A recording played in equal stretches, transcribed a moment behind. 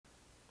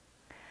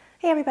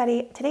Hey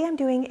everybody, today I'm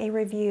doing a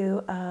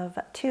review of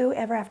two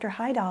Ever After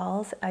High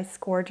dolls I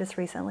scored just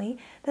recently.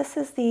 This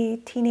is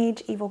the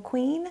Teenage Evil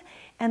Queen,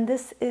 and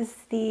this is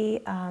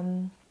the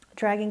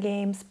Dragon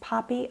Games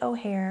Poppy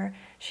O'Hare.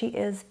 She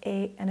is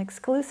an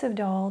exclusive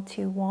doll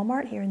to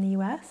Walmart here in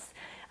the US,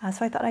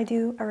 so I thought I'd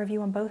do a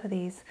review on both of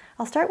these.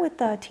 I'll start with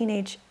the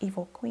Teenage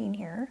Evil Queen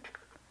here.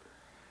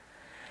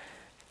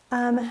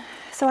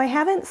 So I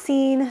haven't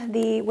seen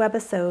the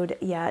webisode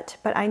yet,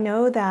 but I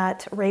know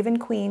that Raven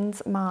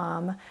Queen's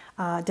mom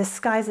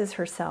disguises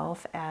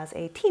herself as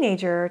a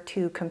teenager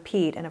to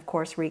compete and of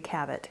course wreak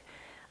havoc.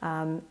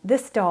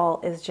 This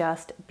doll is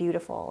just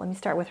beautiful. Let me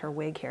start with her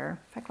wig here.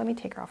 In fact, let me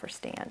take her off her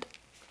stand.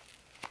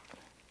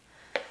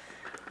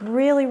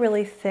 Really,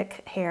 really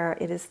thick hair.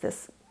 It is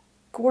this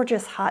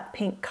gorgeous hot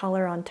pink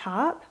color on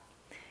top,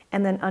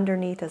 and then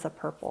underneath is a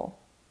purple.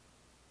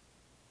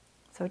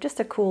 So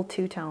just a cool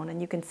two-tone, and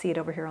you can see it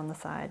over here on the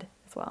side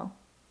as well.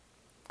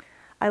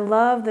 I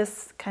love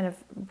this kind of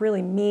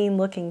really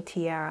mean-looking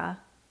tiara.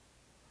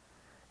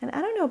 And I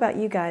don't know about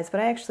you guys,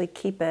 but I actually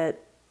keep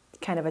it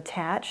kind of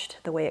attached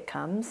the way it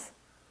comes.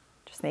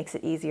 Just makes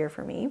it easier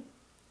for me.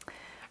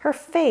 Her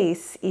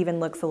face even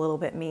looks a little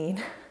bit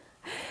mean.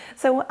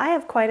 So I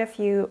have quite a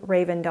few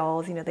Raven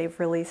dolls. You know, they've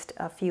released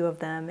a few of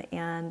them,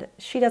 and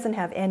she doesn't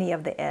have any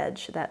of the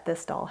edge that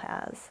this doll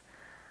has.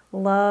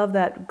 Love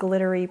that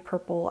glittery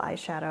purple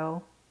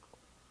eyeshadow.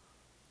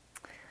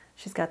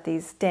 She's got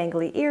these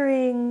dangly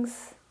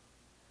earrings,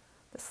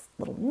 this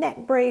little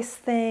neck brace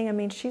thing. I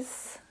mean,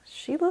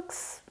 she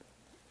looks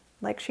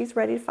like she's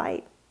ready to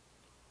fight.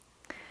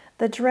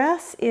 The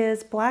dress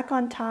is black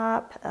on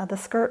top. The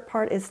skirt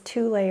part is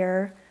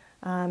two-layer.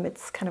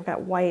 It's kind of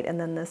got white and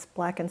then this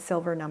black and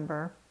silver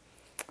number.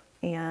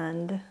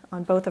 And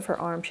on both of her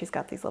arms, she's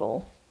got these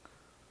little,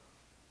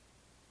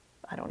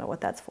 I don't know what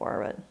that's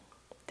for, but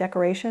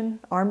decoration,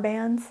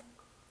 armbands.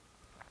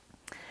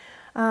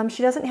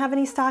 She doesn't have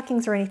any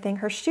stockings or anything.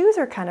 Her shoes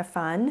are kind of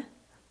fun.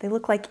 They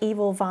look like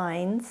evil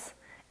vines.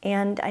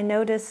 And I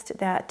noticed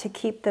that to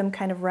keep them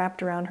kind of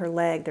wrapped around her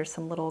leg, there's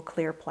some little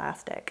clear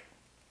plastic.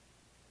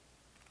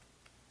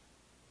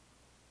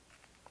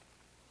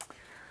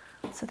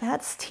 So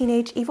that's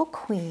Teenage Evil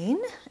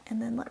Queen.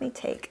 And then let me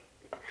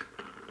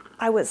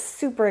I was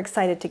super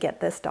excited to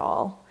get this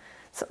doll.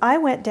 So I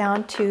went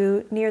down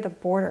to near the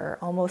border,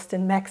 almost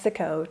in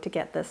Mexico, to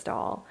get this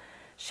doll.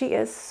 She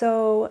is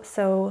so,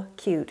 so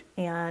cute.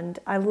 And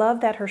I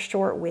love that her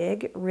short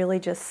wig really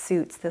just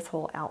suits this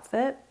whole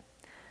outfit.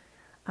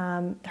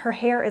 Her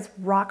hair is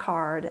rock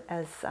hard,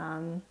 as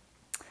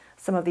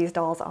some of these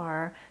dolls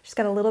are. She's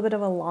got a little bit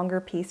of a longer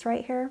piece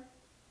right here.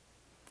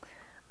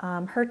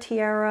 Her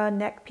tiara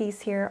neck piece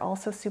here,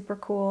 also super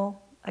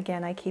cool.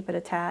 Again, I keep it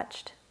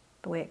attached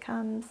the way it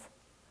comes.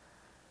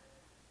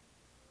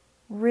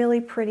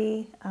 Really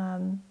pretty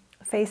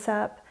face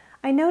up.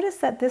 I noticed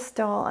that this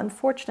doll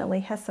unfortunately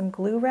has some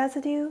glue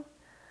residue.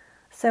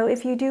 So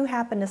if you do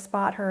happen to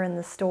spot her in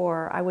the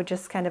store, I would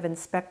just kind of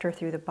inspect her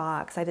through the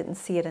box. I didn't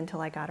see it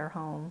until I got her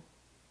home.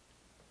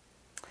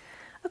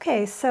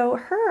 Okay, so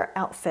her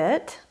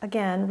outfit,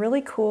 again,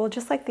 really cool,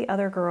 just like the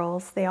other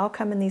girls. They all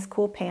come in these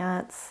cool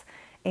pants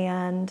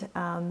and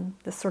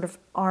this sort of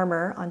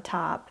armor on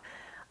top.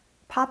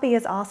 Poppy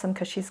is awesome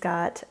because she's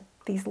got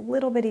these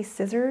little bitty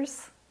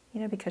scissors, you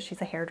know, because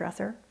she's a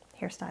hairdresser,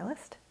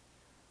 hairstylist.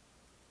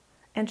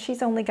 And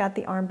she's only got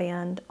the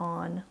armband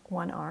on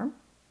one arm.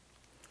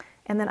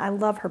 And then I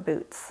love her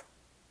boots.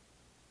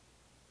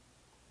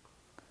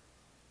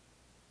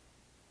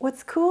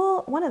 What's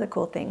cool, one of the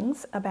cool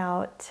things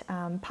about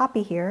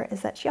Poppy here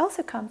is that she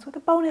also comes with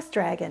a bonus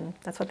dragon.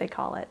 That's what they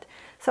call it.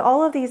 So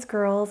all of these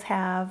girls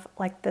have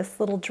like this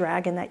little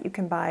dragon that you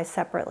can buy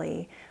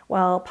separately.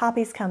 Well,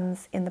 Poppy's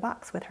comes in the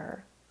box with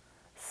her.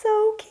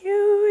 So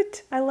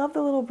cute. I love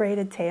the little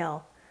braided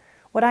tail.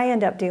 What I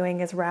end up doing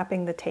is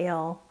wrapping the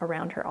tail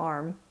around her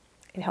arm.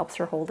 It helps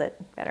her hold it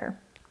better.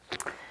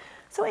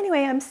 So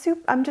anyway,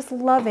 I'm just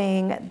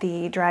loving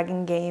the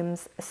Dragon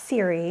Games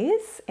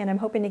series, and I'm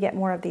hoping to get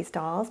more of these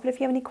dolls. But if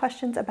you have any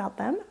questions about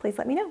them, please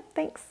let me know.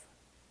 Thanks.